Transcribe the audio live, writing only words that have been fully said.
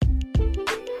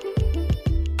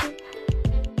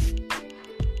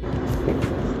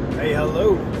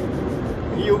Hello,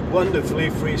 you wonderfully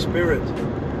free spirit.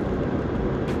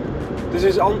 This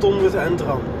is Anton with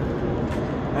Entram,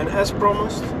 and as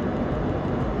promised,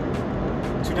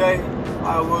 today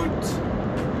I would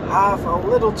have a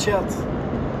little chat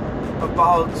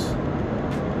about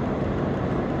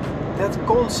that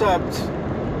concept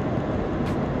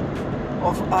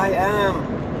of I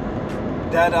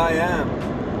am that I am.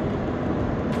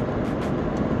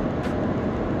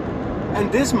 And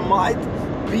this might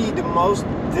be the most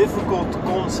difficult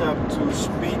concept to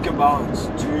speak about,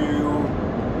 to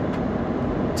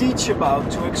teach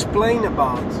about, to explain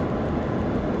about,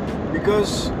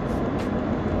 because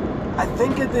I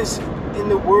think it is, in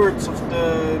the words of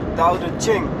the Tao Te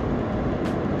Ching,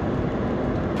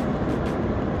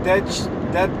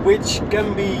 that which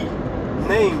can be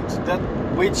named, that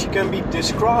which can be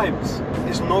described,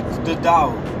 is not the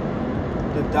Tao.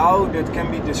 The Tao that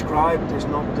can be described is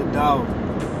not the Tao.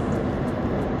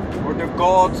 Or the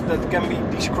God that can be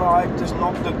described is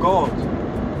not the God.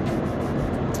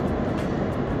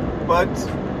 But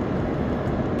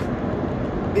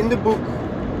in the book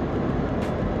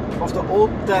of the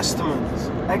Old Testament,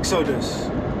 Exodus,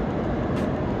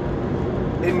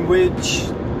 in which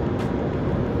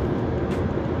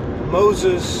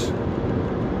Moses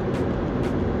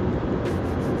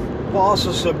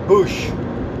passes a bush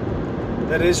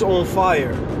that is on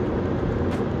fire,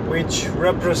 which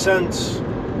represents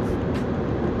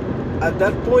at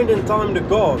that point in time the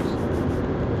God.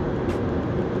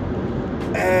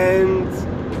 And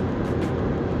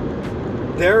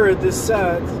there it is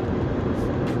said,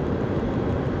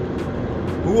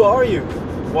 who are you?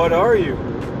 What are you?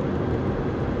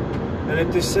 And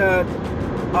it is said,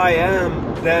 I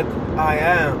am that I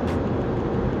am.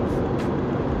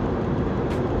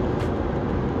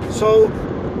 So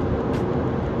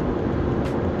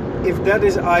if that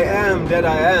is I am that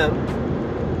I am,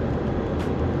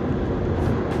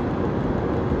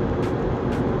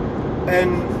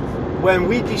 and when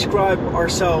we describe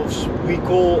ourselves we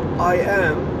call I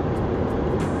am,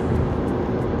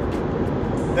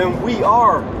 then we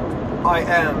are I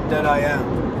am that I am.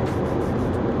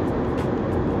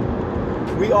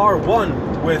 We are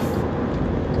one with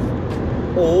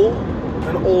all,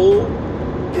 and all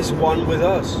is one with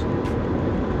us.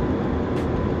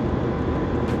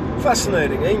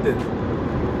 Fascinating, ain't it?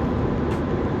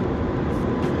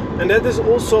 And that is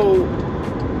also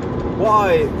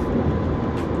why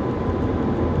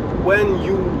when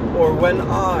you or when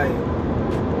I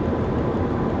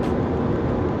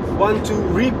want to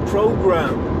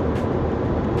reprogram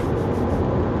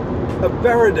a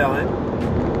paradigm,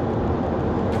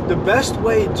 the best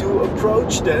way to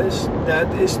approach that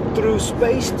is through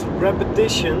spaced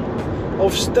repetition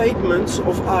of statements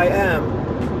of I am.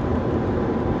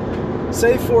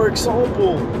 Say for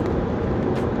example,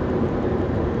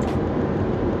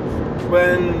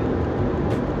 when,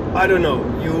 I don't know,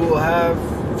 you have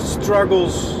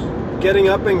struggles getting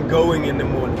up and going in the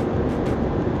morning,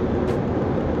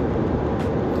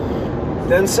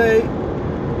 then say,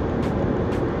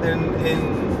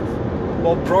 in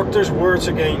Bob Proctor's words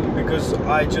again, because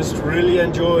I just really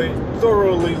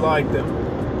thoroughly like them,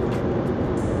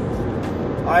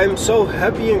 I am so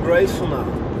happy and grateful now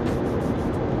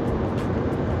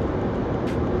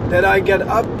that I get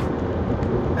up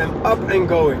and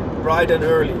going bright and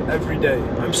early every day.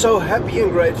 I'm so happy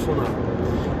and grateful now.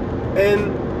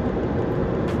 And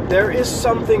there is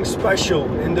something special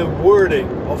in the wording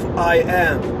of I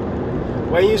am.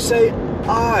 When you say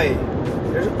I,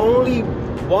 there's only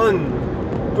one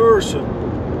person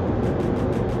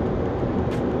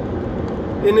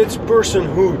in its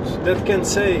personhood that can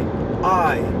say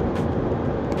I.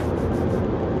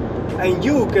 And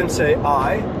you can say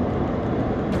I,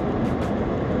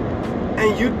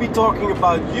 and you'd be talking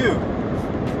about you.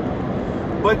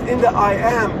 But in the I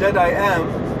am that I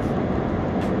am,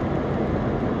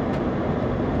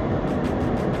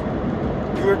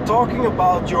 you're talking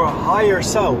about your higher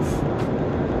self,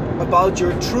 about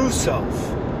your true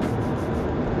self.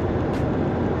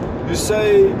 You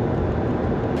say,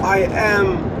 I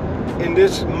am, in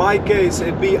my case,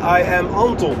 it'd be I am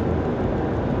Anton.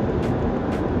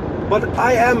 But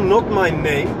I am not my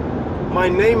name. My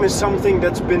name is something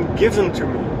that's been given to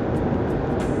me.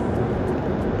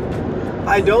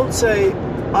 I don't say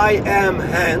I am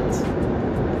hand.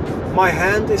 My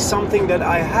hand is something that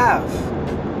I have.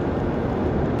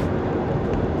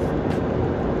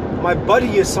 My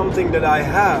body is something that I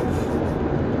have.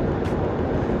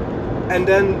 And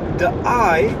then the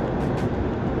I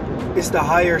is the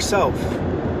higher self.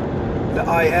 The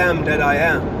I am that I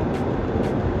am.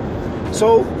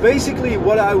 So basically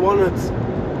what I wanted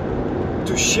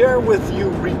to share with you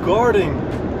regarding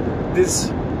this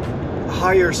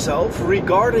higher self,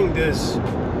 regarding this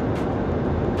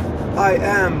I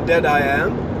am that I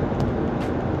am,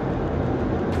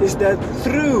 is that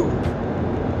through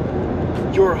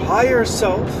your higher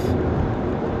self,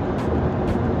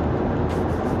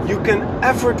 you can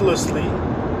effortlessly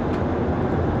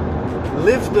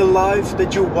live the life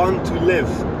that you want to live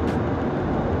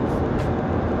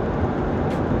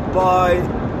by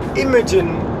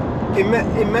imagining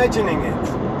it,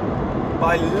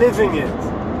 by living it,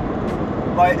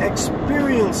 by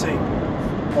experiencing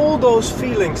all those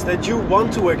feelings that you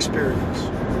want to experience.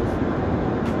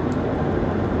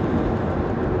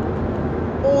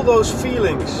 All those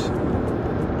feelings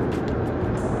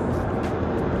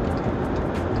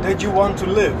that you want to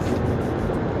live.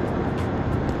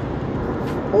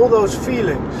 All those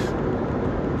feelings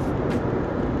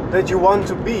that you want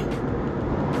to be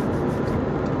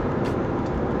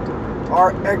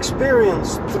are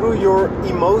experienced through your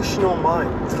emotional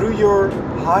mind, through your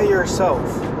higher self.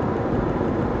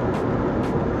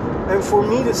 And for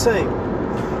me the same.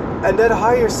 And that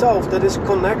higher self that is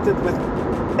connected with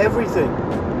everything.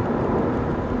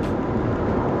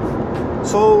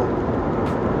 So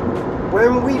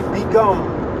when we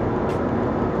become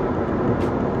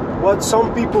what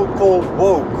some people call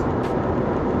woke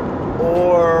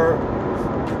or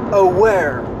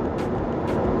aware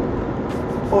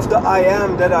of the I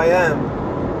am that I am,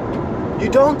 you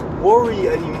don't worry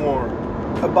anymore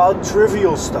about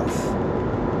trivial stuff,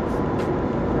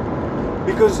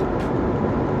 because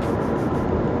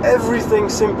everything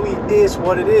simply is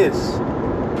what it is.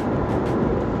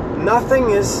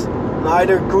 Nothing is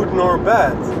neither good nor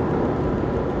bad.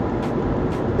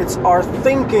 It's our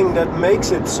thinking that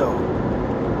makes it so.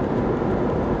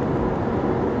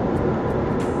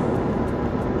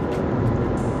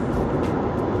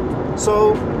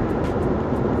 So,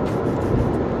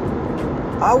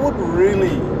 I would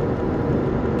really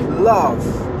love,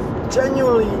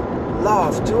 genuinely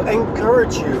love to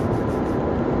encourage you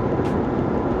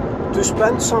to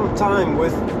spend some time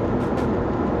with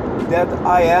that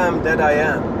I am that I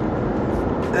am.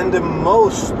 And the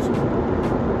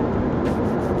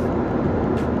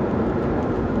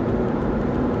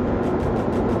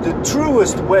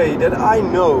truest way that I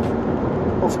know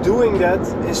of doing that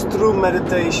is through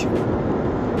meditation,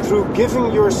 through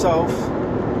giving yourself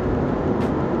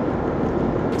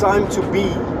time to be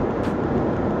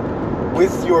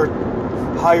with your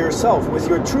higher self, with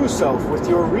your true self, with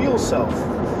your real self,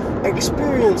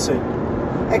 experiencing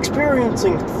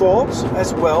thoughts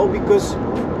as well, because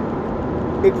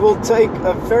it will take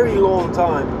a very long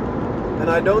time, and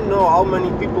I don't know how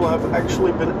many people have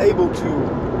actually been able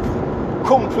to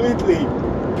completely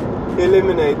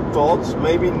eliminate thoughts.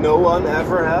 Maybe no one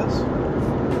ever has.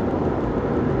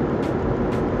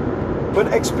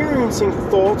 But experiencing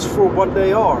thoughts for what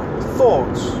they are,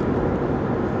 thoughts,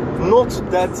 not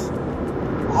that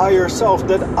higher self,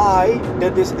 that I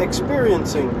that is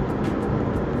experiencing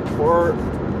or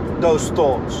those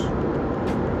thoughts,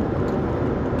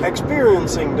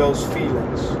 experiencing those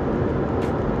feelings.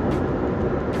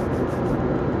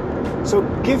 So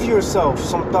give yourself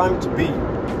some time to be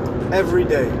every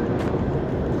day.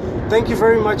 Thank you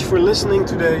very much for listening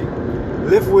today.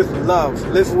 Live with love,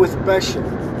 live with passion.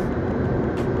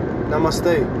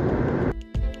 Namaste.